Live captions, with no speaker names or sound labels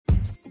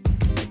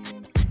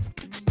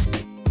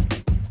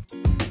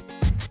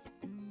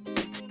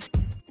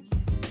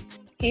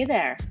Hey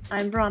there,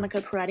 I'm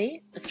Veronica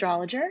Peretti,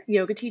 astrologer,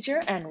 yoga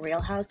teacher, and Real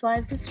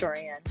Housewives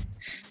historian.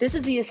 This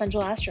is the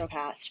Essential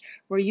Astrocast,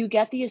 where you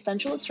get the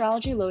essential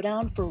astrology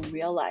lowdown for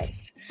real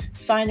life.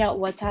 Find out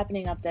what's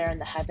happening up there in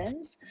the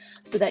heavens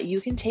so that you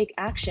can take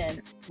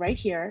action right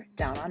here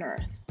down on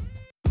Earth.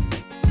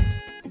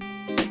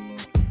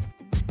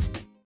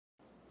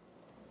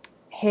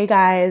 Hey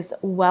guys,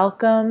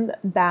 welcome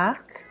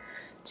back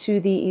to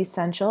the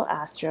Essential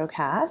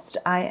Astrocast.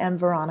 I am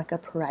Veronica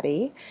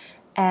Peretti,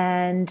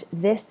 and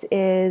this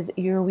is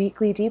your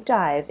weekly deep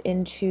dive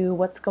into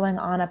what's going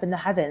on up in the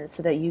heavens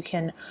so that you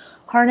can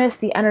harness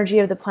the energy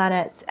of the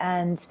planets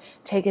and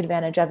take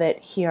advantage of it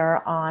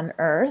here on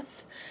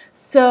Earth.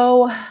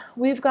 So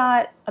we've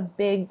got a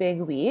big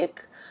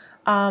week.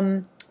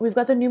 We've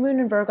got the new moon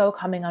in Virgo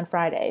coming on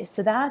Friday.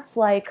 So that's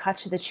like cut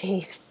to the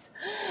chase.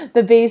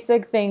 The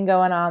basic thing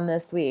going on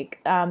this week,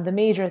 the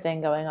major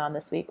thing going on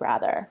this week,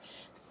 rather.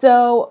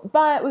 So,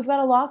 but we've got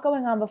a lot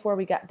going on before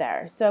we get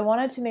there. So I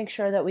wanted to make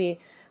sure that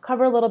we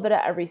cover a little bit of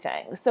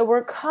everything. So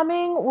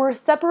we're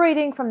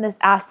separating from this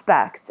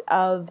aspect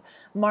of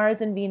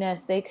Mars and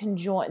Venus. They came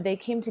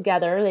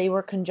together, they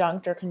were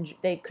conjunct, or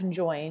they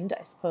conjoined,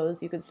 I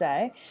suppose you could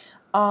say,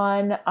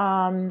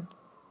 on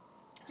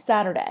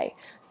Saturday.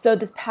 So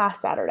this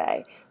past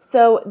Saturday.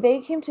 So they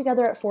came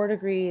together at 4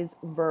 degrees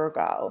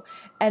Virgo.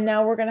 And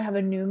now we're going to have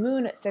a new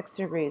moon at 6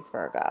 degrees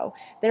Virgo.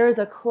 There is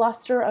a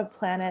cluster of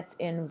planets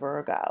in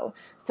Virgo.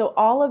 So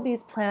all of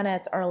these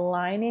planets are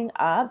lining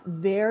up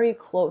very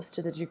close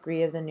to the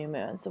degree of the new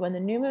moon. So when the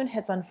new moon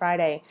hits on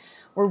Friday,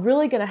 we're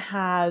really going to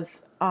have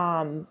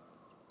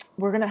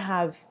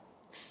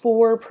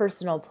four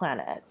personal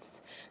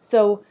planets.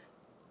 So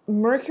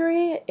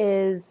Mercury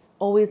is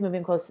always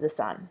moving close to the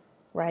sun,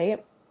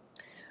 right?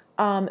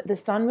 The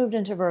sun moved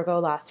into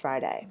Virgo last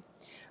Friday.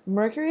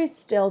 Mercury is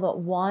still the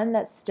one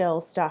that's still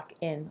stuck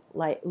in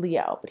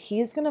Leo, but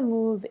he's going to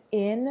move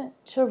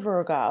into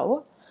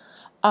Virgo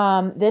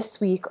this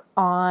week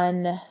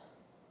on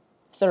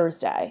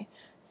Thursday.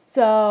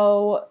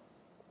 So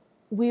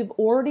we've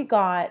already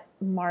got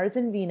Mars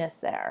and Venus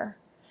there.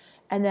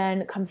 And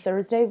then come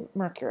Thursday,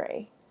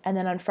 Mercury. And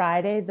then on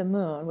Friday, the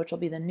moon, which will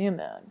be the new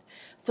moon.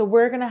 So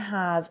we're going to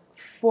have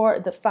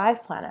the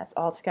 5 planets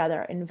all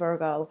together in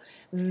Virgo,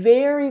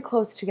 very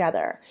close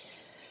together.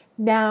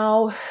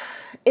 Now,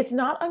 it's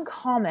not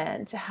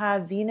uncommon to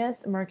have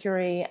Venus,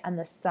 Mercury, and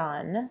the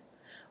sun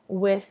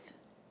with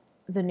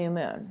the new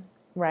moon,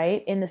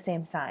 right, in the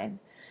same sign.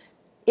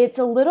 It's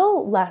a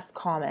little less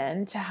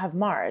common to have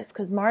Mars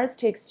because Mars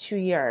takes 2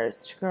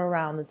 years to go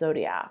around the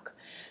zodiac.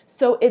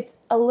 So it's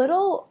a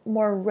little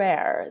more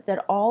rare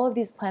that all of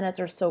these planets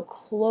are so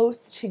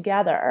close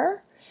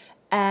together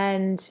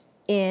and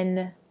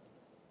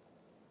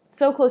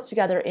so close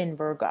together in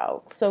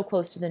Virgo, so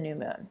close to the new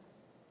moon.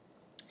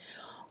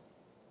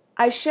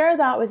 I share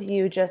that with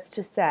you just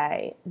to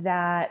say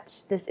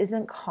that this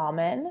isn't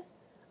common.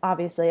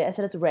 Obviously, I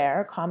said it's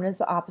rare. Common is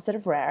the opposite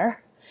of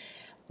rare.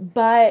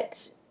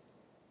 But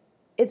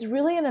it's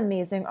really an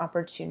amazing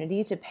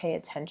opportunity to pay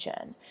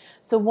attention.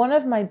 So one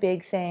of my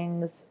big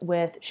things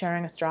with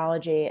sharing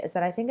astrology is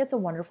that I think it's a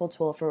wonderful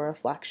tool for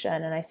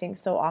reflection. And I think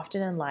so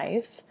often in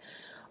life,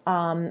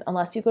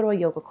 unless you go to a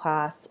yoga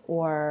class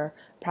or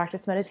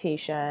practice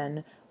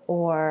meditation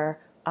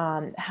or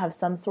have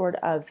some sort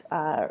of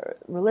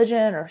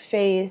religion or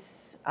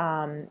faith-based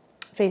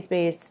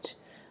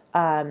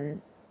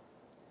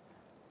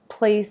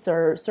place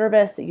or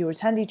service that you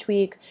attend each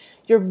week,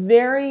 you're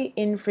very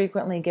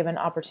infrequently given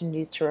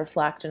opportunities to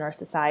reflect in our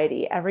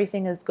society.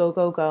 Everything is go,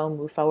 go, go,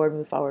 move forward,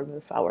 move forward,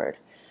 move forward.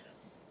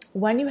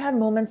 When you have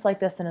moments like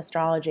this in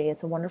astrology,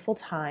 it's a wonderful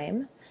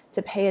time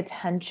to pay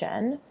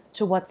attention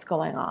to what's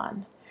going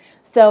on.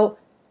 So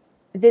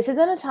this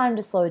isn't a time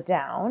to slow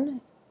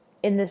down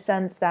in the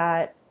sense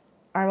that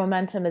our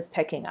momentum is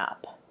picking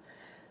up.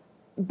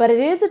 But it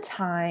is a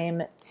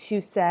time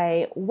to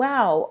say,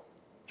 wow,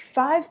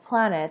 5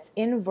 planets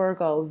in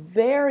Virgo,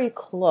 very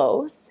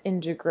close in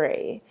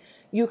degree.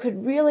 You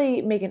could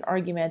really make an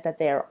argument that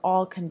they are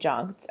all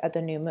conjunct at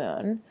the new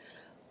moon.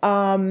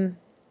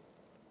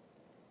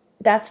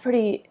 That's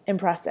pretty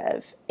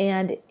impressive.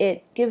 And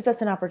it gives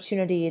us an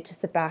opportunity to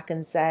sit back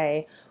and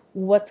say,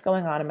 what's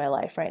going on in my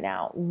life right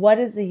now? What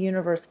is the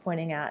universe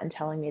pointing at and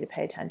telling me to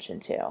pay attention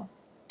to?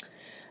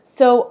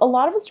 So a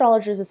lot of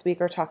astrologers this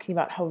week are talking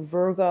about how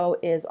Virgo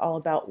is all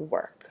about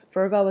work.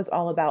 Virgo is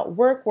all about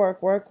work,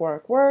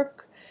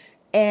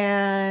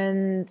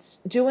 and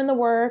doing the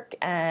work,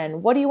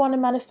 and what do you want to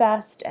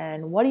manifest,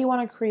 and what do you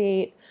want to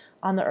create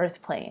on the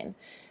earth plane.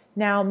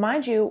 Now,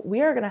 mind you,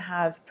 we are going to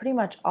have pretty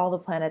much all the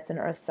planets in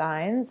earth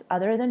signs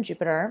other than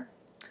Jupiter,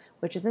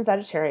 which is in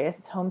Sagittarius,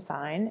 its home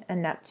sign,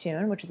 and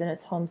Neptune, which is in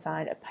its home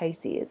sign of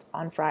Pisces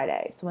on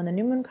Friday. So when the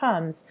new moon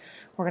comes,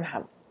 we're going to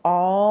have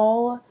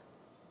all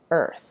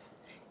Earth,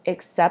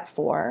 except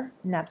for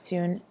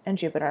Neptune and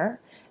Jupiter,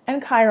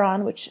 and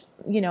Chiron, which,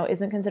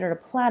 isn't considered a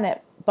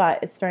planet, but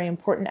it's very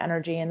important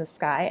energy in the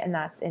sky, and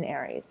that's in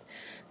Aries.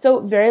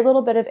 So very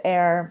little bit of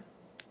air,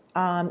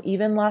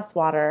 even less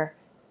water,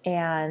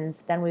 and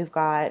then we've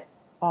got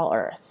all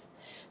Earth.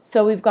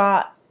 So we've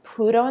got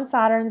Pluto and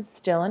Saturn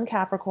still in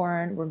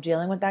Capricorn. We're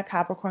dealing with that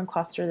Capricorn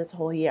cluster this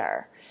whole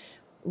year.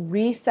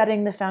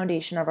 Resetting the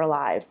foundation of our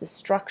lives. The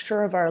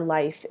structure of our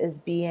life is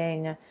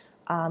being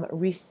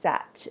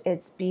reset.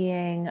 It's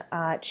being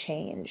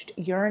changed.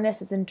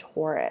 Uranus is in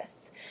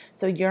Taurus.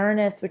 So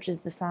Uranus, which is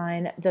the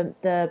sign,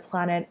 the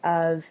planet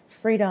of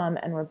freedom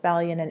and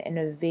rebellion and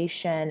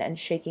innovation and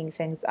shaking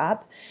things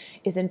up,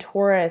 is in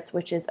Taurus,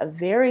 which is a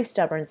very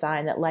stubborn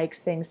sign that likes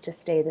things to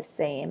stay the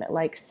same. It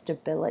likes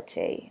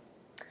stability.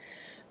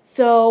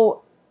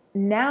 So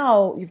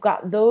now you've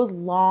got those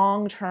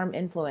long-term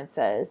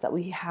influences that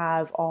we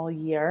have all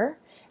year.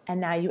 And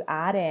now you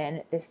add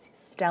in this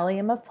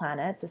stellium of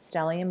planets. A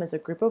stellium is a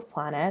group of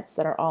planets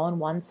that are all in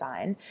one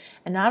sign.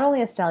 And not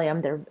only a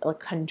stellium, they're like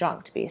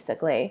conjunct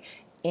basically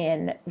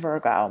in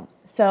Virgo.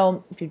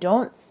 So if you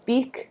don't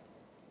speak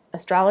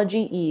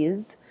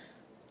astrologies,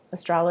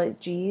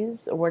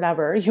 or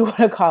whatever you want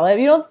to call it, if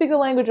you don't speak the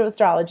language of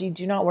astrology,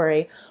 do not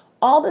worry.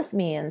 All this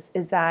means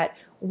is that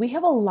we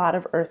have a lot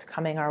of Earth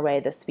coming our way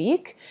this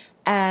week,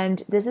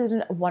 and this is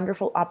a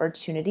wonderful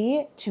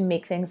opportunity to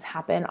make things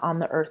happen on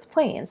the Earth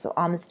plane, so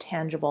on this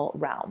tangible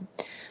realm.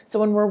 So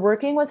when we're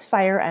working with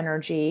fire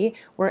energy,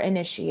 we're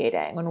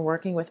initiating. When we're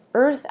working with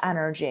Earth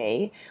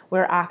energy,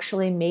 we're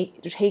actually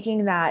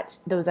taking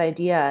those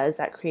ideas,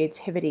 that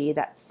creativity,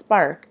 that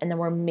spark, and then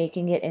we're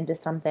making it into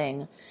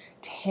something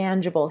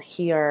tangible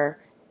here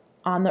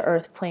on the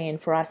Earth plane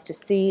for us to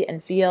see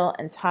and feel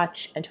and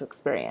touch and to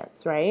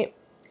experience, right?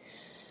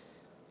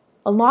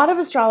 A lot of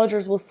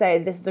astrologers will say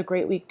this is a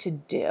great week to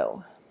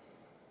do.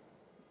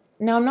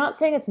 Now, I'm not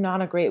saying it's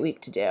not a great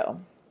week to do,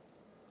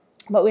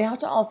 but we have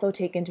to also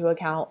take into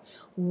account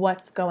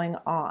what's going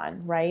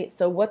on, right?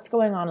 So what's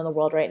going on in the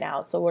world right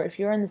now? So if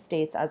you're in the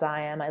States, as I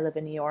am, I live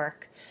in New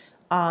York,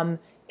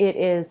 it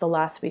is the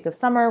last week of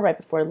summer, right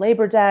before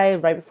Labor Day,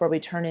 right before we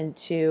turn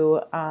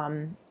into,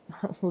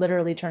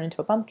 literally turn into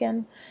a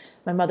pumpkin.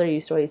 My mother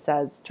used to always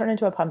says, turn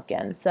into a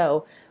pumpkin.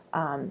 So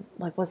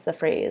like, what's the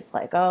phrase?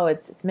 Like, oh,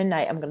 it's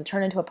midnight, I'm going to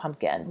turn into a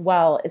pumpkin.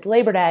 Well, it's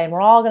Labor Day and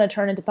we're all going to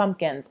turn into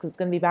pumpkins because it's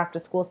going to be back to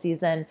school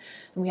season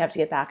and we have to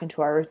get back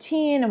into our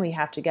routine and we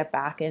have to get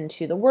back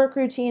into the work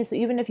routine. So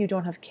even if you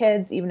don't have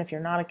kids, even if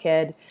you're not a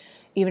kid,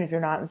 even if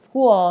you're not in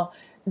school,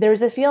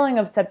 there's a feeling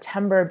of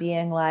September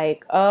being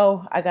like,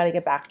 oh, I got to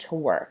get back to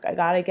work. I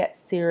got to get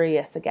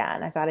serious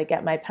again. I got to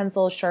get my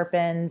pencils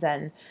sharpened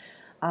and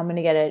I'm going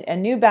to get a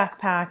new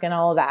backpack and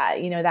all of that,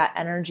 that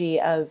energy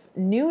of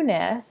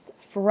newness,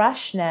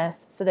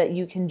 freshness, so that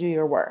you can do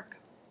your work.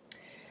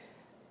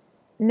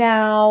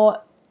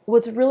 Now,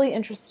 what's really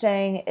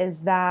interesting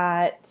is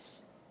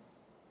that,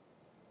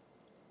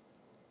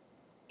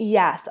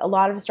 yes, a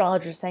lot of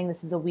astrologers are saying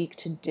this is a week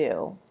to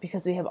do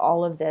because we have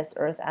all of this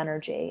Earth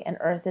energy, and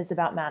Earth is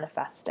about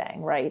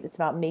manifesting, right? It's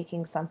about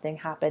making something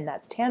happen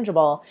that's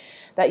tangible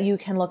that you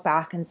can look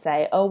back and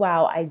say, oh,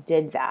 wow, I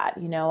did that.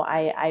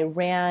 I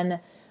ran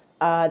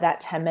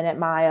that 10-minute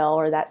mile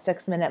or that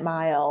 6-minute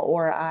mile,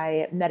 or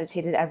I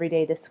meditated every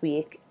day this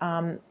week.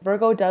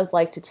 Virgo does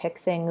like to tick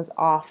things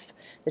off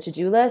the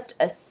to-do list,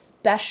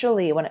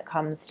 especially when it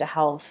comes to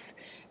health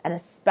and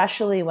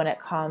especially when it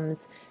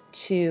comes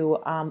to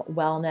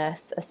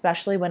wellness,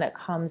 especially when it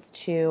comes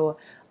to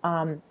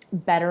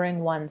bettering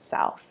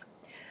oneself.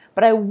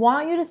 But I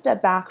want you to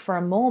step back for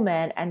a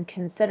moment and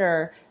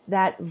consider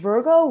that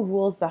Virgo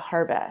rules the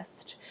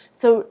harvest.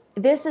 So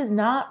this is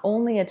not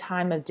only a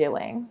time of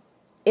doing,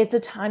 it's a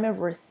time of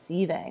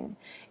receiving.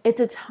 It's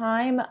a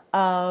time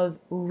of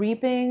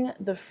reaping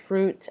the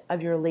fruit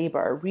of your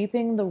labor,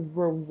 reaping the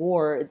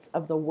rewards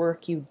of the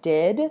work you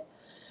did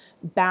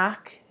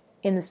back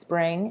in the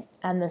spring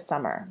and the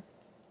summer.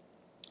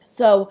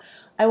 So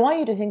I want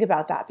you to think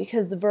about that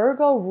because the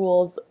Virgo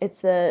rules,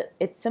 it's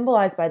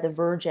symbolized by the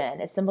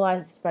Virgin. It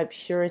symbolizes by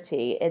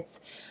purity. It's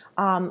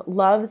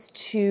loves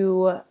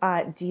to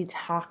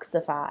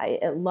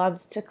detoxify. It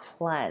loves to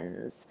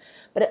cleanse,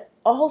 but it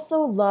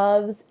also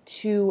loves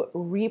to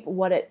reap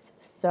what it's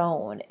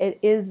sown.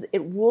 It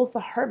rules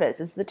the harvest.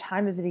 It's the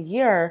time of the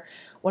year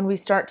when we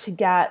start to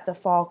get the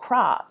fall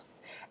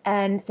crops.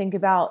 And think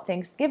about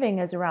Thanksgiving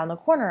is around the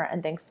corner,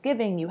 and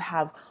Thanksgiving you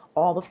have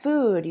all the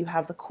food, you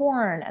have the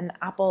corn and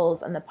the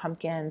apples and the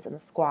pumpkins and the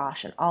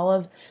squash and all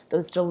of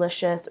those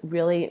delicious,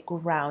 really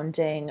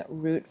grounding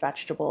root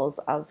vegetables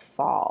of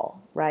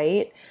fall,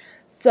 right?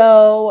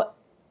 So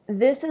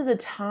this is a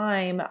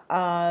time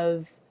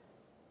of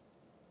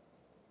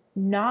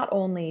not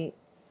only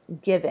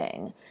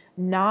giving,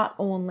 not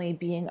only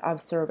being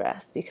of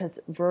service,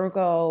 because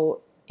Virgo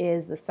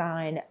is the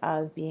sign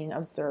of being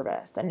of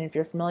service. And if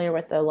you're familiar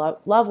with the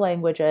love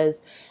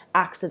languages,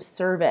 acts of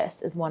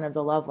service is one of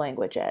the love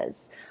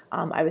languages.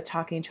 I was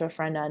talking to a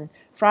friend on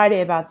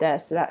Friday about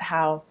this, about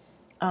how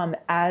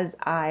as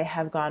I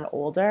have gone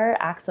older,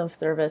 acts of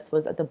service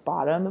was at the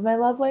bottom of my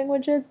love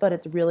languages, but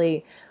it's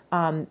really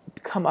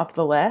come up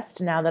the list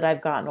now that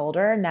I've gotten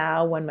older.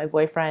 Now when my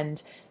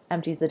boyfriend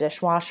empties the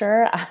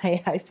dishwasher,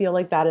 I feel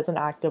like that is an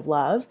act of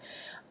love.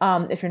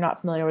 If you're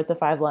not familiar with the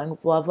 5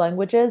 love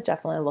languages,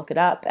 definitely look it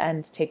up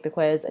and take the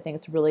quiz. I think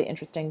it's really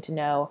interesting to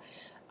know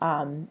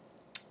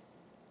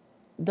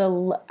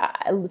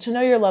to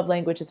know your love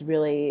language is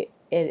really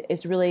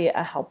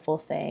a helpful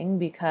thing,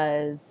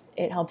 because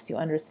it helps you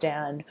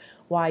understand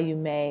why you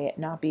may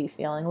not be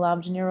feeling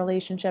loved in your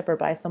relationship or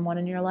by someone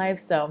in your life.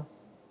 So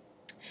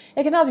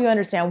it can help you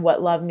understand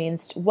what love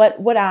means,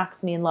 what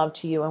acts mean love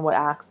to you and what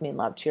acts mean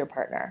love to your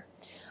partner.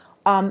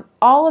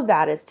 All of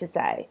that is to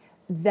say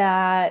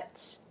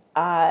that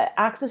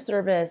acts of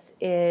service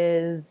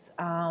is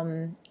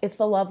it's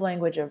the love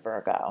language of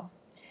Virgo.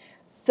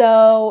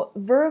 So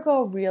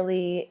Virgo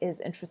really is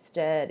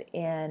interested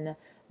in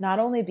not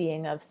only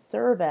being of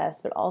service,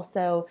 but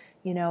also,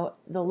 the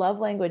love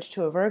language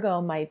to a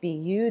Virgo might be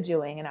you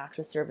doing an act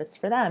of service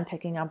for them,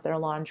 picking up their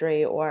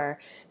laundry or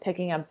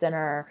picking up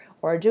dinner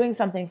or doing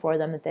something for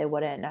them that they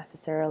wouldn't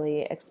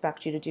necessarily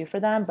expect you to do for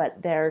them,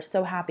 but they're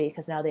so happy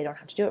because now they don't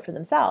have to do it for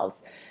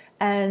themselves.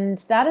 And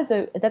that's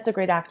a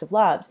great act of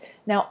love.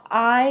 Now,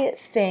 I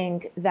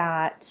think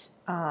that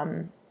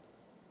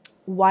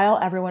while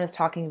everyone is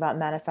talking about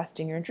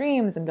manifesting your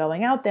dreams and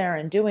going out there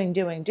and doing,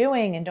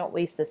 and don't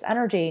waste this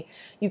energy,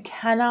 you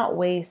cannot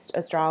waste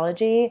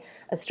astrology.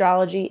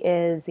 Astrology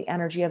is the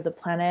energy of the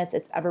planets.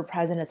 It's ever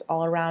present. It's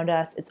all around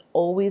us. It's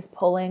always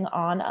pulling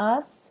on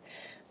us.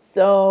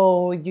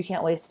 So you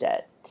can't waste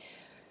it.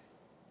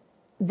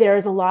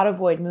 There's a lot of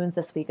void moons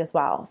this week as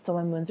well. So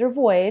when moons are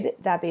void,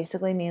 that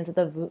basically means that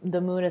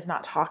the moon is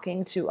not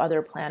talking to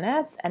other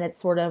planets, and it's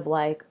sort of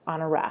like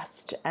on a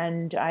rest.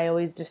 And I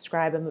always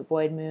describe a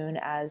void moon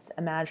as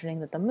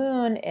imagining that the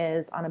moon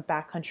is on a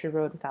backcountry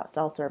road without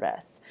cell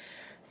service.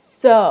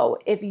 So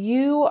if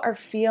you are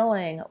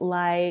feeling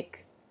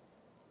like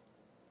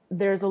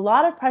there's a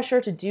lot of pressure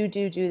to do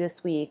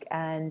this week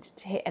and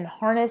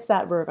harness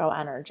that Virgo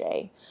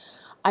energy,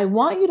 I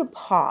want you to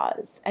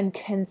pause and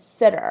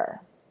consider,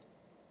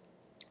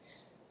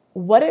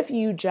 what if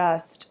you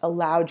just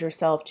allowed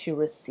yourself to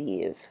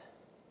receive?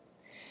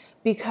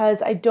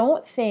 Because I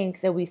don't think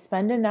that we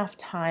spend enough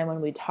time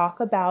when we talk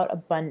about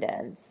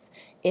abundance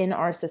in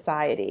our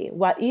society,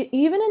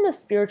 even in the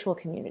spiritual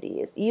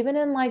communities, even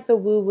in like the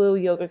woo-woo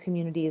yoga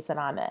communities that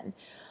I'm in.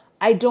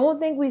 I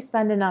don't think we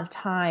spend enough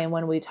time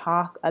when we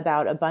talk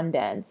about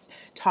abundance,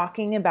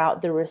 talking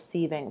about the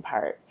receiving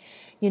part.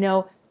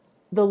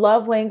 The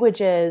love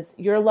languages,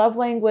 your love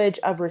language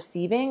of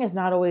receiving is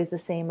not always the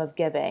same of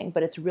giving,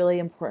 but it's really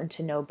important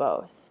to know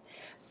both.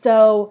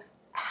 So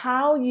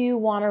how you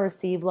want to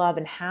receive love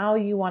and how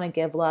you want to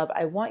give love,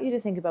 I want you to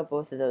think about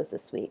both of those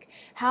this week.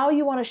 How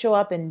you want to show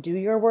up and do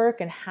your work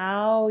and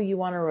how you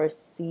want to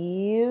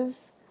receive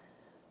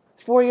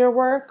for your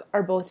work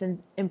are both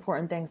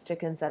important things to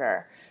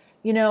consider.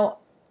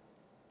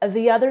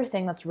 The other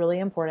thing that's really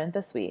important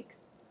this week,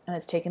 and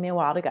it's taken me a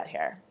while to get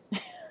here,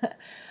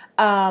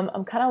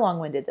 I'm kind of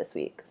long-winded this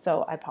week,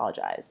 so I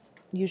apologize.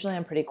 Usually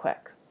I'm pretty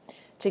quick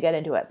to get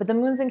into it. But the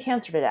moon's in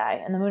Cancer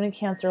today, and the moon in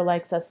Cancer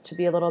likes us to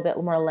be a little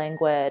bit more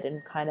languid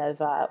and kind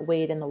of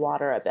wade in the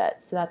water a bit.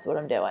 So that's what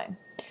I'm doing.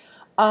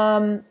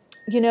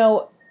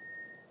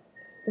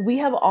 We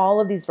have all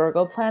of these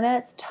Virgo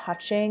planets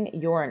touching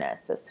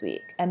Uranus this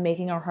week and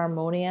making a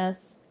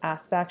harmonious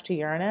aspect to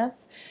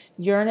Uranus.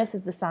 Uranus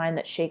is the sign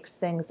that shakes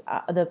things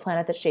up, the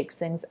planet that shakes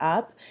things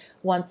up.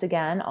 Once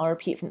again, I'll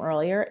repeat from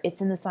earlier, it's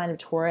in the sign of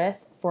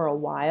Taurus for a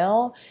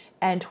while,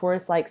 and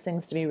Taurus likes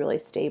things to be really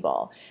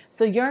stable.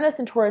 So Uranus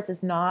and Taurus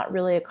is not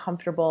really a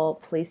comfortable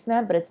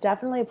placement, but it's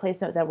definitely a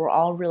placement that we're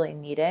all really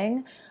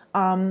needing.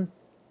 On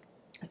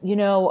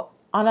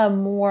a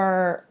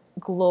more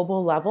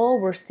global level,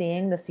 we're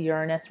seeing this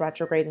Uranus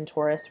retrograde in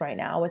Taurus right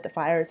now with the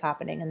fires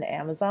happening in the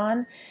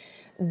Amazon.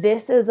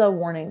 This is a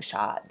warning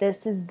shot.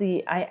 This is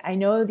I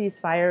know these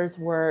fires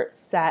were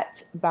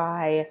set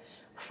by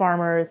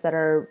farmers that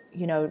are,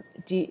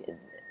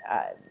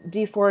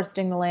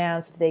 deforesting the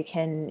land so that they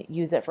can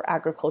use it for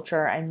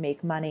agriculture and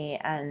make money.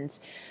 And,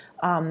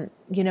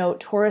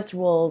 Taurus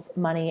rules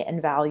money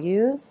and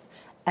values,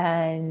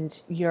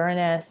 and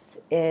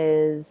Uranus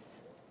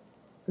is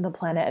the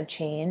planet of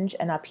change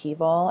and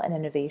upheaval and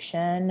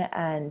innovation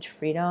and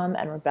freedom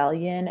and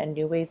rebellion and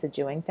new ways of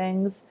doing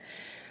things.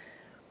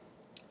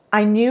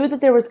 I knew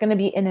that there was going to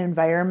be an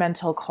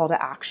environmental call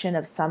to action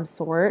of some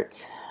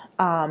sort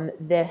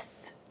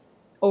this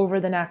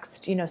over the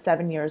next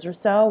 7 years or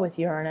so with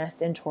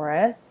Uranus in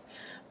Taurus,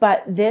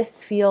 but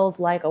this feels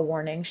like a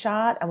warning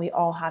shot, and we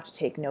all have to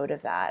take note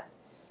of that.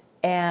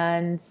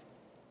 And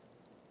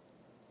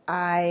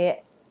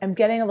I am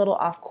getting a little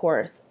off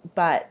course,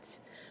 but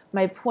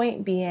my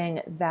point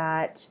being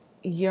that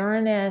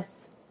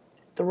Uranus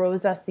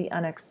throws us the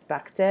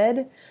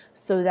unexpected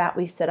so that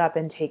we sit up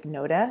and take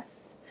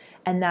notice.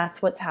 And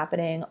that's what's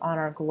happening on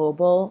our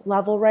global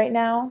level right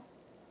now.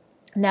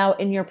 Now,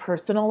 in your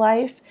personal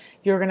life,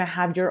 you're going to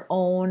have your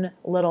own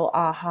little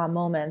aha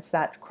moments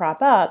that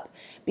crop up,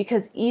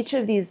 because each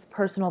of these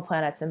personal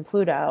planets in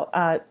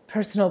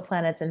personal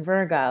planets in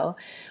Virgo,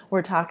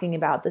 we're talking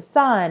about the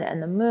sun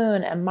and the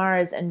moon and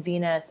Mars and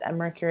Venus and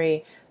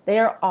Mercury. They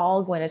are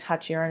all going to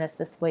touch Uranus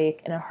this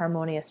week in a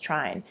harmonious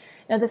trine.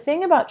 Now, the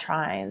thing about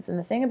trines and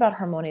the thing about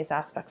harmonious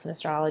aspects in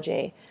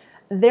astrology,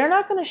 they're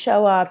not going to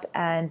show up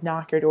and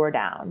knock your door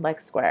down like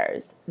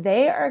squares.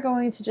 They are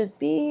going to just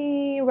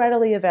be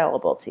readily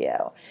available to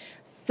you.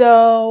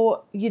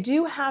 So you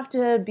do have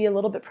to be a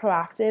little bit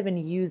proactive in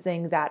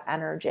using that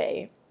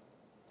energy.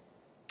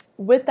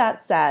 With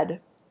that said,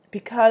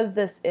 because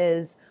this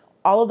is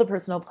all of the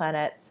personal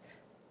planets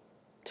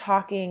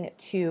talking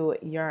to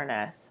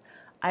Uranus,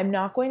 I'm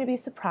not going to be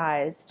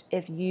surprised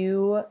if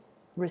you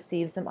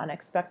receive some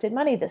unexpected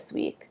money this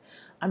week.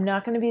 I'm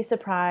not going to be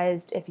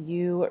surprised if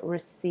you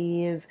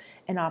receive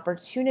an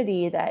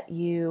opportunity that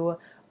you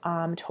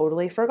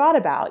totally forgot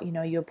about. You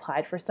know, you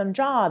applied for some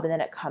job and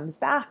then it comes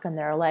back and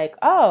they're like,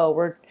 oh,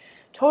 we're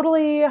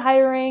totally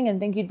hiring and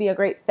think you'd be a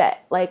great fit.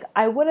 Like,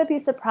 I wouldn't be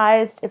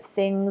surprised if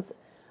things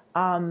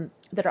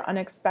that are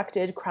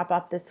unexpected crop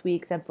up this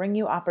week that bring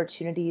you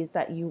opportunities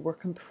that you were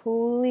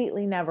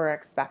completely never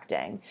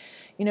expecting.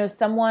 You know,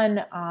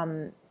 someone,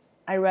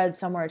 I read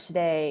somewhere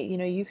today, you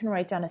know, you can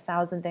write down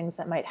 1,000 things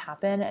that might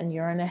happen and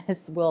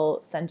Uranus will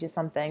send you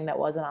something that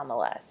wasn't on the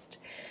list.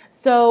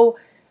 So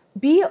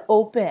be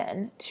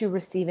open to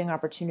receiving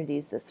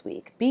opportunities this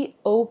week. Be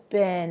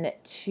open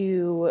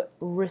to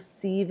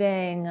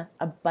receiving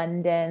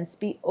abundance.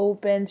 Be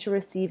open to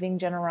receiving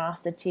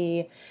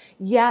generosity.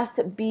 Yes,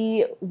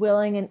 be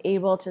willing and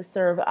able to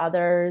serve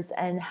others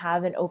and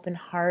have an open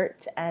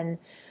heart and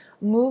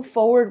move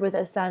forward with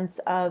a sense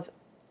of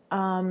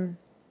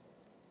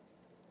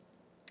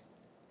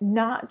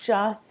not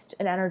just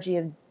an energy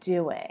of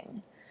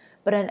doing,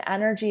 but an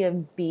energy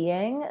of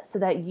being, so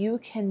that you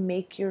can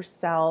make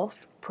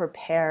yourself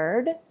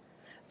prepared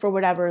for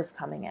whatever is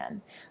coming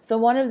in. So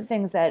one of the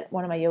things that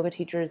one of my yoga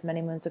teachers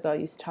many moons ago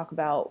used to talk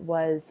about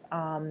was,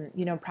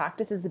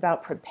 practice is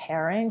about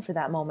preparing for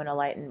that moment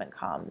enlightenment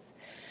comes.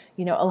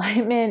 You know,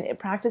 enlightenment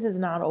practice is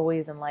not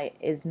always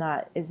is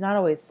not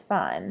always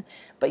fun,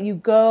 but you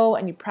go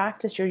and you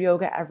practice your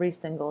yoga every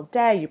single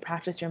day. You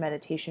practice your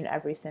meditation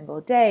every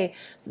single day,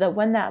 so that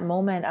when that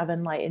moment of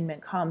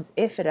enlightenment comes,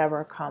 if it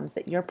ever comes,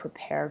 that you're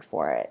prepared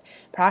for it.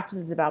 Practice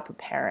is about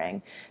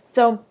preparing.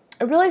 So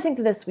I really think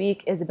that this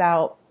week is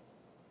about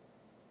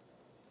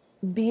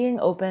being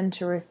open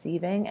to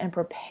receiving and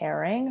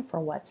preparing for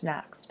what's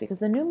next, because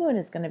the new moon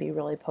is going to be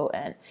really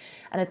potent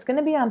and it's going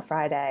to be on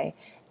Friday,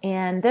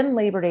 and then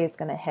Labor Day is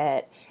going to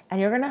hit and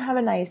you're going to have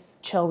a nice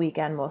chill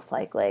weekend most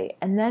likely,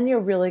 and then you're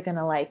really going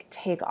to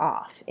take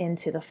off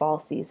into the fall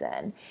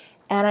season.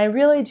 And I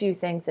really do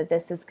think that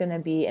this is going to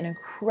be an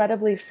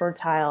incredibly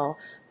fertile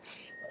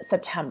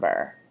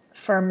September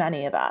for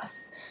many of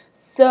us.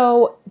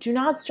 So do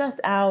not stress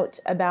out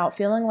about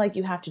feeling like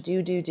you have to do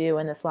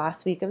in this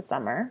last week of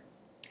summer.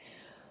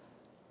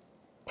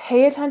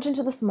 Pay attention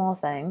to the small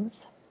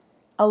things.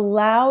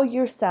 Allow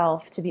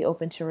yourself to be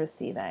open to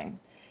receiving.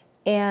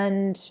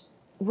 And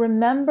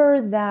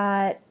remember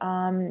that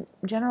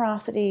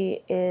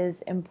generosity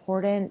is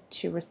important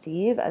to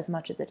receive as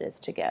much as it is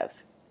to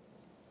give.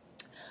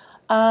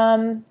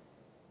 Awesome.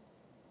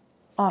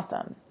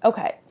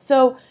 Okay,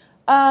 so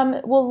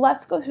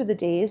let's go through the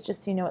days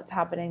just so you know what's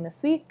happening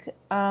this week.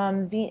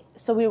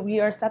 So we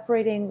are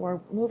separating,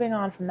 we're moving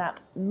on from that.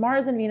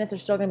 Mars and Venus are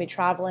still going to be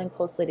traveling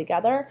closely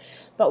together,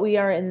 but we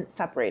are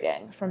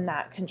separating from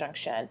that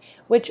conjunction,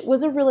 which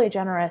was a really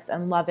generous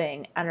and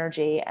loving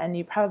energy, and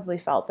you probably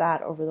felt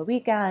that over the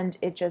weekend.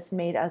 It just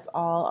made us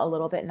all a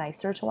little bit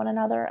nicer to one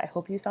another. I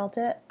hope you felt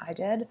it. I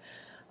did.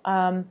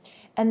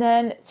 And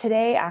then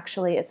today,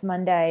 actually, it's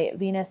Monday,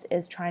 Venus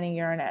is trining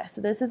Uranus.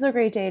 So this is a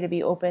great day to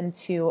be open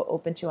to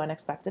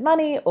unexpected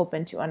money,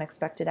 open to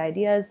unexpected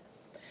ideas.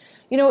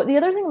 You know, the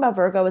other thing about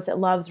Virgo is it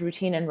loves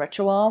routine and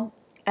ritual.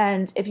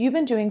 And if you've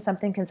been doing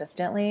something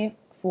consistently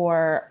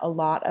for a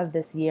lot of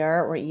this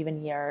year or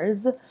even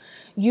years,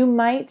 you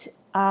might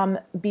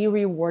be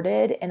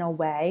rewarded in a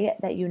way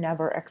that you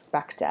never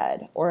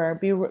expected, or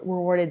be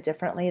rewarded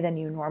differently than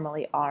you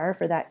normally are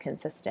for that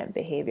consistent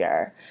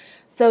behavior.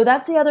 So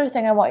that's the other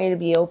thing I want you to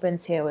be open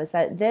to, is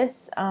that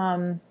this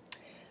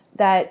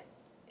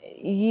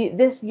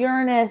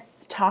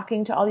Uranus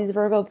talking to all these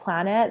Virgo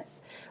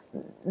planets,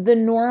 the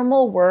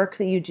normal work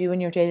that you do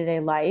in your day-to-day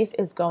life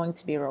is going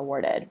to be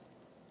rewarded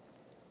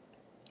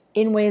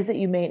in ways that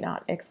you may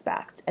not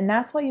expect. And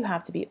that's why you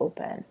have to be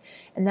open.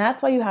 And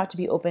that's why you have to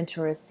be open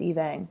to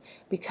receiving,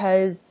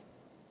 because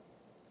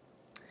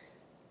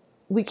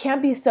we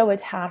can't be so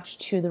attached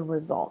to the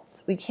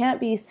results. We can't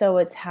be so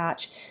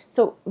attached.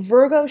 So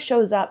Virgo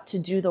shows up to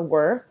do the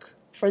work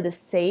for the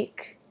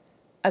sake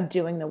of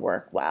doing the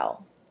work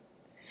well.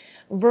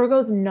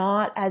 Virgo's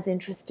not as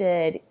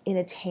interested in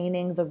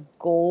attaining the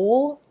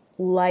goal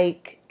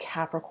like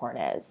Capricorn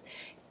is.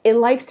 It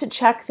likes to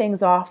check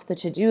things off the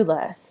to-do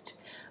list,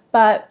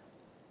 but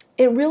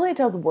it really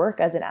does work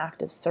as an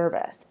act of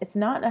service. It's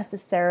not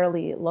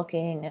necessarily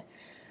looking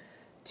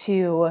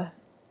to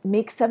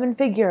make 7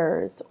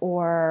 figures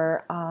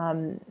or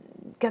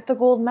get the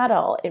gold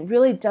medal. It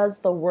really does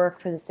the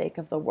work for the sake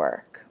of the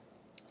work.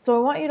 So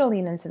I want you to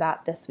lean into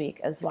that this week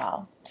as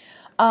well.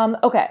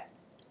 Okay.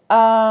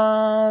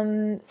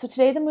 So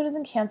today the moon is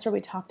in Cancer. We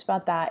talked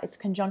about that. It's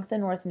conjunct the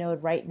North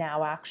Node right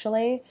now,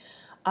 actually.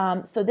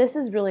 So this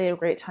is really a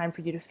great time for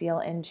you to feel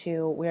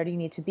into where do you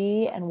need to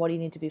be and what do you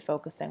need to be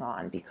focusing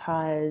on,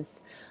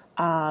 because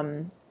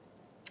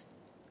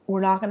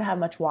we're not going to have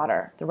much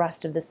water the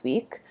rest of this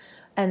week.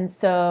 And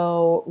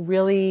so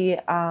really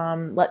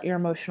let your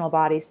emotional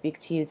body speak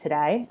to you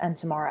today and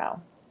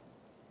tomorrow.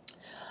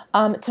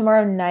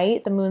 Tomorrow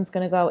night, the moon's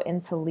going to go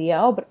into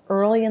Leo, but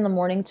early in the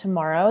morning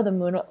tomorrow, the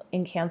moon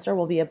in Cancer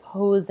will be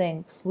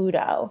opposing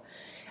Pluto.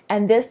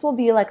 And this will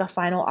be like a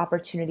final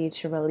opportunity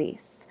to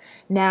release.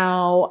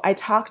 Now, I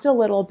talked a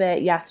little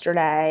bit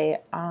yesterday.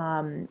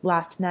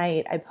 Last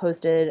night, I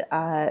posted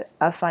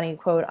a funny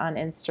quote on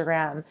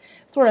Instagram,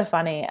 sort of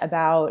funny,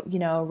 about,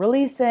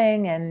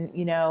 releasing, and,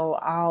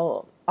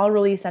 I'll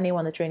release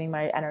anyone that's draining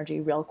my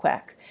energy real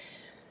quick.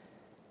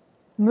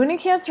 Moon in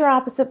Cancer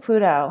opposite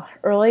Pluto,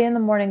 early in the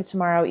morning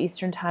tomorrow,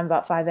 Eastern time,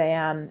 about 5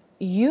 a.m.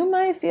 You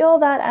might feel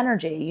that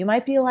energy. You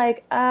might be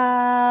like,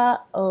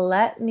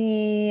 let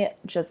me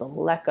just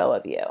let go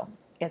of you.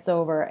 It's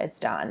over.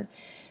 It's done.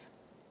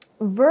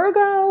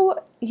 Virgo,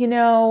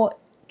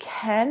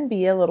 can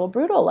be a little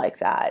brutal like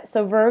that.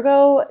 So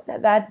Virgo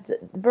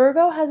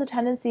has a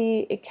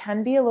tendency, it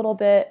can be a little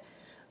bit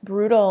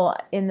brutal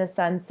in the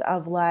sense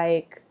of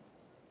like,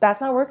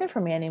 that's not working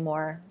for me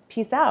anymore.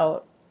 Peace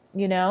out,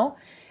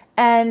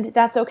 And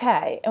that's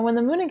okay. And when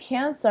the moon in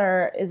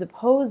Cancer is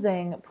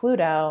opposing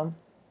Pluto,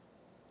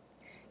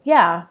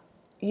 yeah,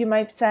 you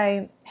might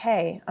say,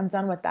 hey, I'm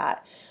done with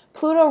that.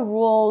 Pluto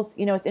rules,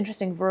 it's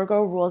interesting,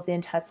 Virgo rules the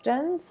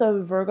intestines,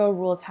 so Virgo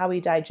rules how we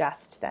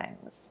digest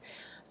things.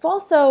 It's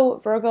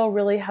also, Virgo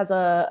really has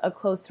a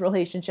close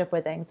relationship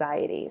with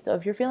anxiety. So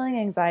if you're feeling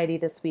anxiety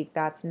this week,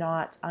 that's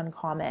not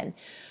uncommon.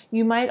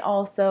 You might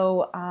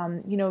also,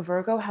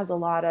 Virgo has a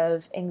lot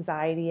of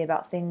anxiety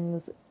about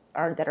things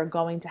that are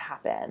going to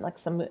happen, like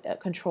some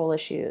control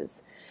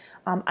issues.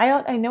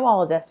 I know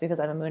all of this because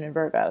I have a moon in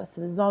Virgo, so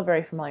this is all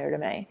very familiar to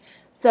me.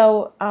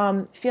 So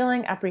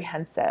feeling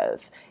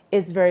apprehensive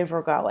is very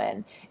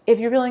Virgoan. If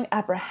you're feeling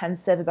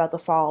apprehensive about the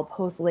fall,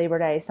 post-Labor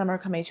Day, summer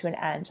coming to an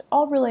end,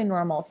 all really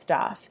normal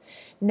stuff.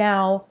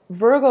 Now,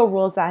 Virgo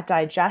rules that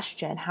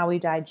digestion, how we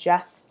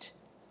digest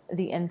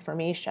the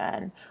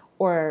information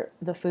or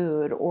the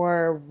food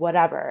or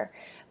whatever.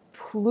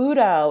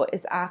 Pluto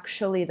is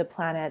actually the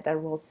planet that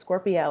rules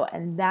Scorpio,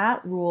 and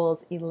that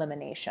rules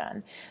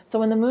elimination. So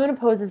when the moon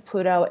opposes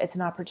Pluto, it's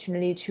an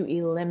opportunity to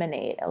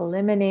eliminate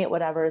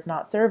whatever is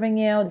not serving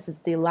you. This is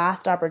the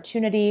last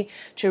opportunity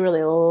to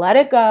really let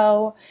it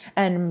go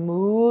and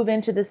move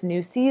into this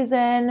new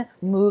season,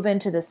 move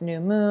into this new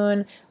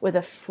moon with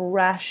a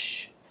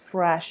fresh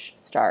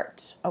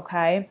start,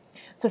 okay?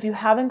 So if you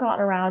haven't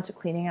gotten around to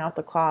cleaning out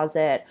the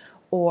closet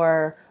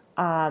or,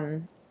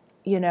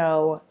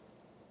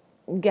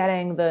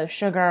 getting the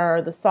sugar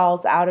or the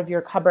salt out of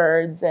your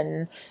cupboards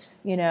and,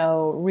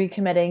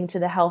 recommitting to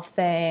the health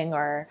thing,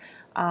 or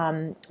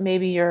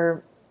maybe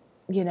you're,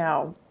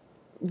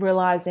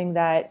 realizing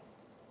that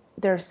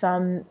there's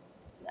some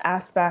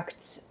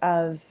aspect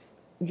of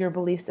your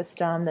belief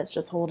system that's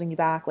just holding you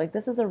back. Like,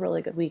 this is a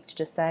really good week to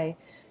just say,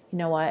 you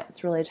know what,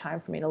 it's really time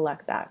for me to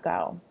let that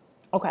go.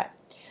 Okay.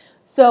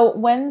 So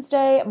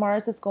Wednesday,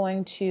 Mars is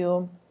going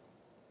to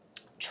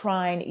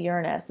trine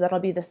Uranus. That'll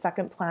be the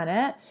second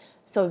planet.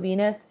 So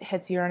Venus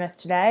hits Uranus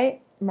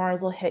today.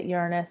 Mars will hit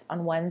Uranus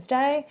on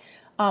Wednesday.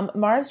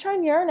 Mars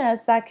trine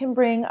Uranus, that can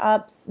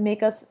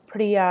make us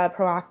pretty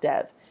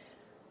proactive.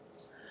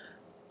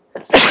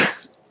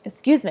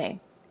 Excuse me.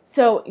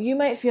 So you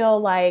might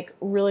feel like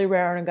really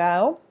raring to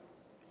go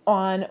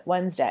on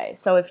Wednesday.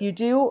 So if you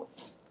do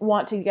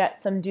want to get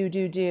some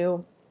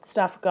do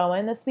stuff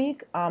going this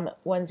week,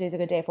 Wednesday's a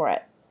good day for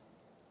it.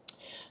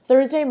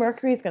 Thursday,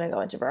 Mercury is going to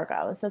go into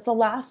Virgo. So that's the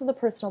last of the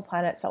personal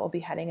planets that will be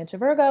heading into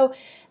Virgo.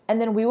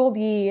 And then we will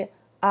be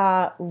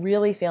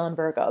really feeling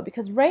Virgo,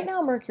 because right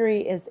now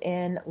Mercury is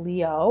in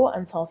Leo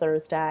until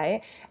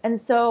Thursday. And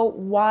so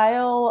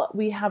while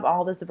we have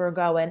all this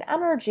Virgoan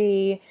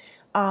energy,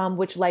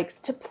 which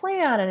likes to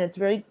plan, and it's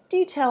very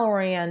detail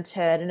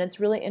oriented, and it's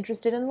really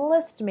interested in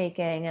list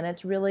making, and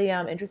it's really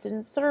interested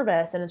in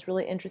service, and it's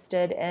really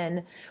interested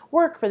in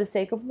work for the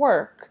sake of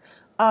work.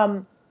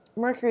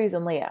 Mercury's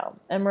in Leo,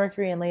 and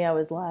Mercury in Leo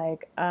is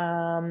like,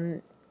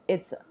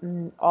 it's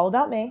all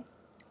about me.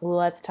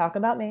 Let's talk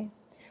about me.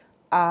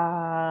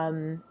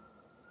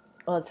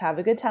 Let's have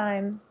a good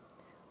time.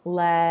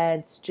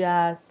 Let's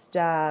just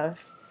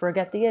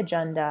forget the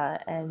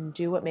agenda and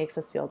do what makes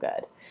us feel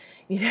good.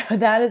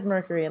 That is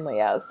Mercury in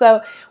Leo.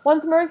 So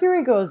once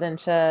Mercury goes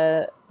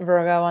into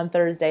Virgo on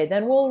Thursday,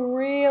 then we'll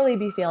really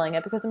be feeling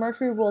it, because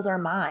Mercury rules our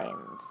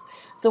minds.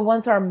 So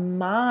once our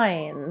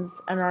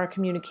minds and our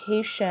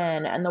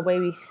communication and the way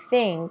we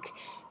think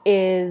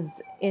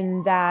is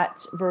in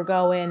that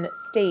Virgoan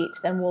state,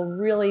 then we'll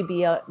really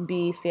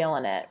be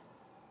feeling it.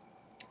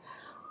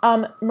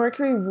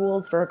 Mercury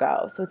rules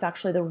Virgo, so it's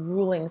actually the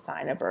ruling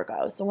sign of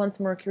Virgo. So once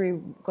Mercury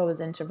goes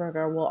into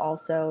Virgo, we'll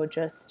also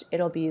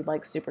it'll be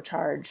like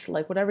supercharged,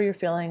 like whatever you're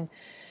feeling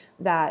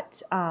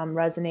that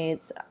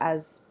resonates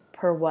as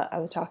per what I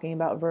was talking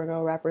about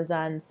Virgo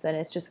represents, then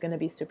it's just going to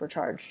be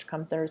supercharged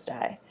come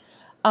Thursday.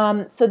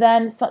 So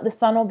then the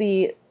sun will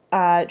be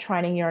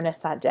trining Uranus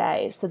that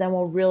day. So then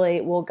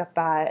we'll get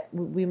that.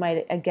 We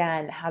might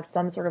again have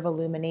some sort of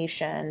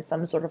illumination,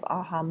 some sort of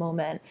aha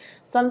moment,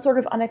 some sort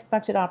of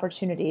unexpected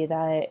opportunity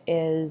that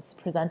is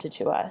presented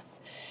to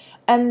us.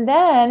 And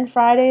then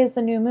Friday is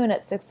the new moon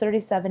at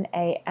 6:37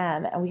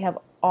 a.m. and we have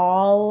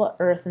all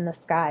earth in the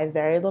sky,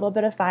 very little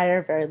bit of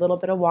fire, very little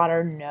bit of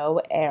water,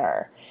 no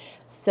air.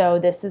 So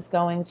this is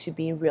going to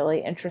be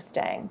really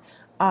interesting.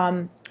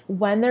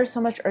 When there's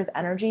so much earth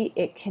energy,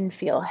 it can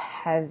feel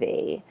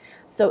heavy.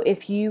 So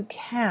if you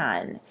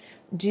can,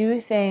 do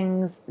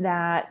things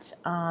that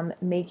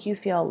make you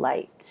feel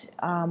light,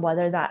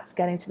 whether that's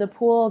getting to the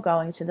pool,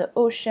 going to the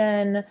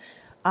ocean,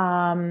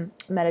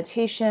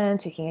 meditation,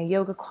 taking a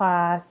yoga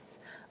class,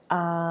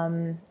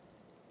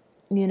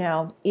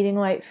 eating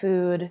light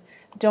food.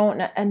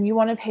 And you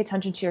want to pay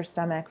attention to your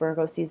stomach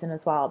Virgo season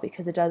as well,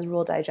 because it does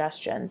rule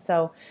digestion.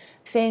 So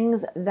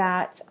things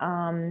that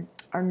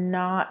are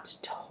not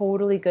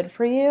totally good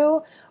for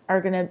you are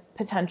going to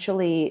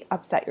potentially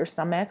upset your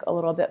stomach a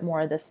little bit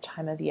more this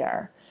time of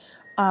year.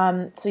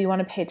 So you want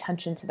to pay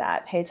attention to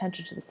that. Pay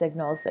attention to the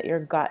signals that your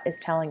gut is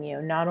telling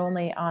you, not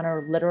only on a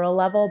literal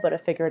level, but a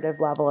figurative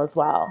level as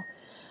well.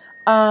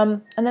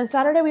 And then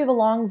Saturday we have a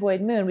long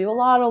void moon. We have a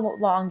lot of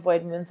long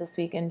void moons this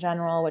week in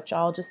general, which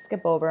I'll just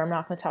skip over. I'm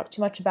not going to talk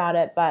too much about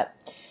it, but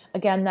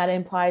again, that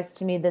implies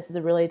to me this is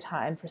a really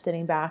time for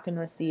sitting back and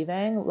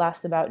receiving,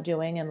 less about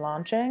doing and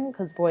launching,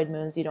 because void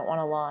moons, you don't want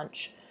to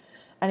launch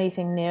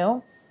anything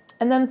new.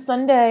 And then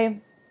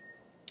Sunday,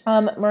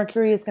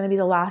 Mercury is going to be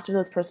the last of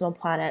those personal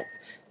planets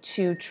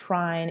to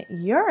trine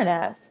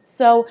Uranus.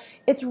 So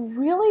it's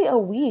really a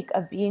week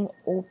of being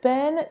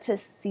open to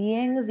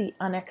seeing the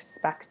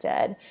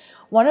unexpected.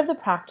 One of the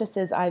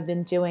practices I've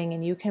been doing,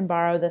 and you can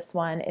borrow this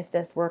one if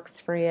this works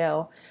for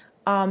you,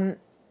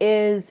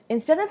 is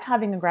instead of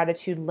having a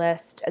gratitude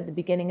list at the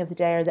beginning of the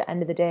day or the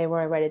end of the day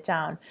where I write it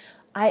down,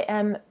 I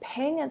am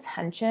paying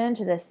attention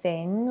to the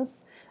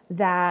things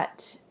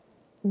that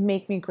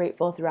make me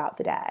grateful throughout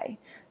the day.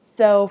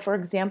 So for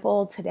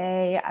example,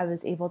 today I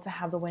was able to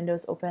have the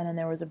windows open and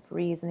there was a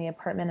breeze in the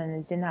apartment and I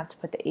didn't have to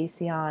put the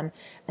AC on,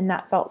 and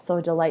that felt so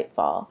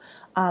delightful.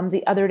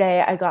 The other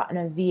day I got in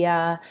a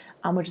Via,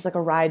 which is like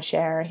a ride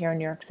share here in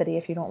New York City.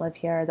 If you don't live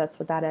here, that's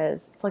what that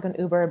is. It's like an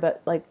Uber,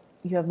 but like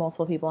you have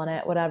multiple people in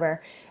it,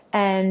 whatever.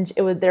 And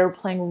they were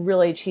playing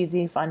really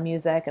cheesy, fun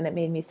music, and it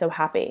made me so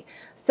happy.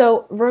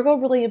 So Virgo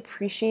really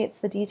appreciates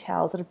the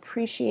details. It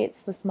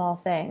appreciates the small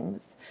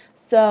things.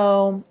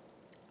 So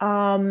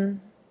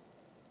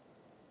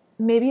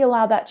maybe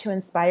allow that to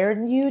inspire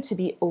you to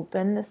be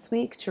open this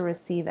week to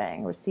receive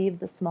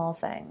the small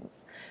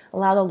things.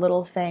 Allow the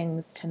little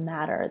things to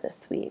matter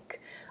this week.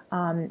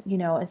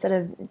 Instead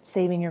of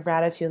saving your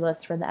gratitude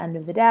list for the end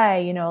of the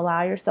day,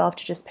 allow yourself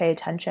to just pay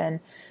attention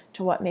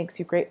to what makes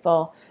you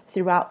grateful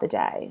throughout the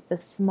day, the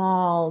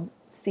small,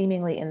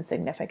 seemingly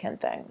insignificant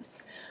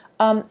things.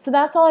 So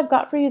that's all I've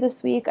got for you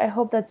this week. I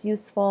hope that's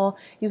useful.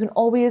 You can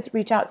always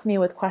reach out to me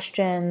with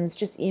questions.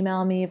 Just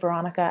email me,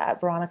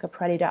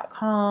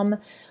 veronica@veronicaperetti.com.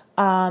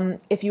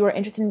 If you are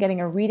interested in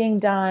getting a reading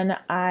done,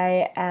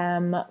 I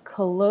am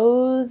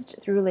closed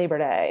through Labor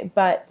Day,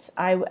 but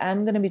I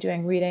am going to be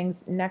doing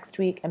readings next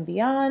week and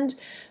beyond.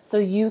 So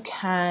you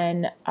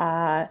can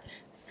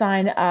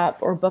sign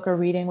up or book a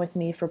reading with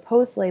me for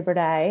post Labor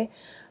Day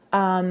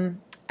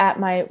at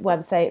my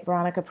website,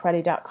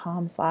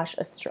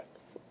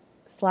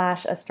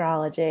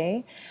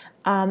 veronicaperetti.com/astrology.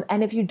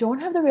 And if you don't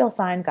have the Real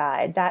Sign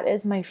Guide, that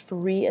is my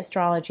free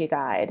astrology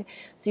guide.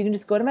 So you can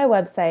just go to my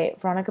website,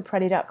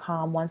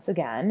 veronicaperetti.com, once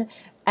again,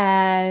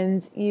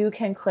 and you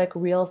can click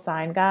Real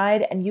Sign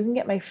Guide, and you can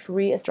get my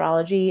free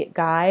astrology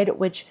guide,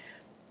 which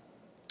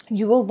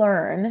you will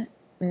learn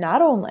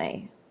not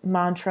only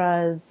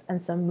mantras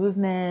and some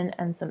movement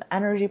and some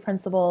energy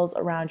principles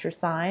around your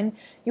sign,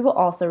 you will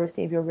also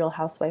receive your Real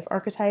Housewife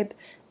archetype,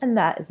 and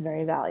that is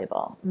very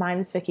valuable. Mine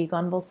is Vicki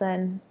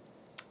Glenvilleson.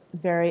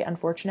 Very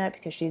unfortunate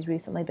because she's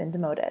recently been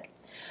demoted.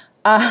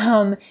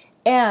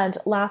 And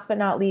last but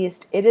not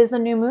least, it is the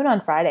new moon on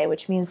Friday,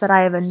 which means that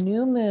I have a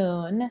new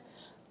moon.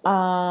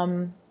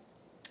 I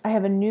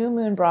have a new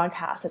moon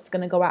broadcast that's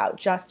going to go out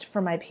just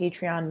for my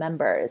Patreon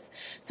members.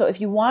 So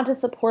if you want to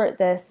support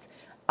this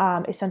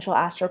Essential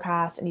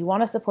Astrocast and you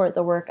want to support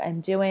the work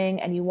I'm doing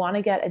and you want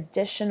to get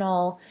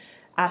additional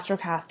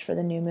Astrocast for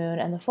the new moon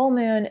and the full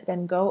moon,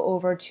 then go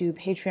over to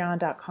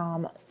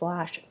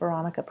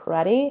patreon.com/Veronica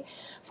Peretti.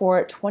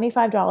 For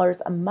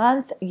 $25 a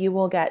month, you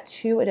will get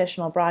 2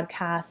 additional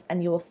broadcasts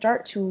and you will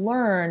start to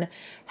learn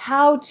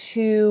how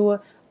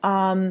to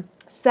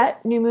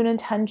set new moon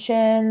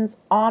intentions,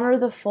 honor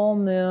the full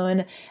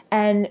moon,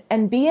 and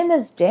be in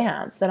this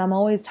dance that I'm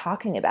always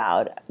talking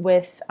about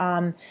with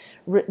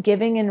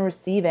giving and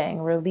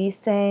receiving,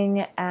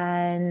 releasing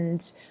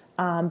and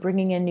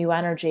bringing in new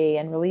energy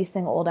and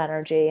releasing old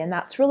energy. And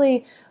that's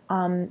really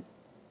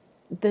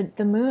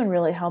the moon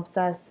really helps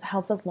us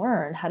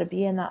learn how to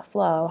be in that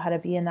flow, how to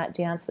be in that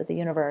dance with the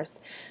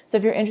universe. So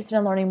if you're interested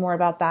in learning more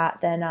about that,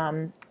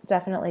 then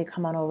definitely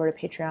come on over to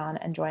Patreon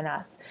and join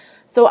us.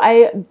 So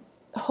I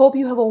hope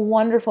you have a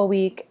wonderful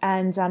week,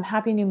 and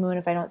happy new moon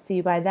if I don't see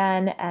you by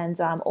then. And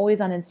always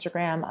on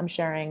Instagram, I'm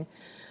sharing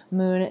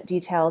moon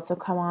details. So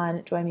come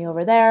on, join me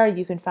over there.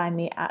 You can find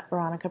me at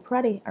Veronica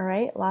Peretti. All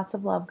right. Lots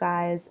of love,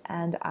 guys.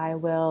 And I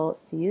will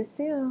see you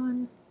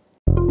soon.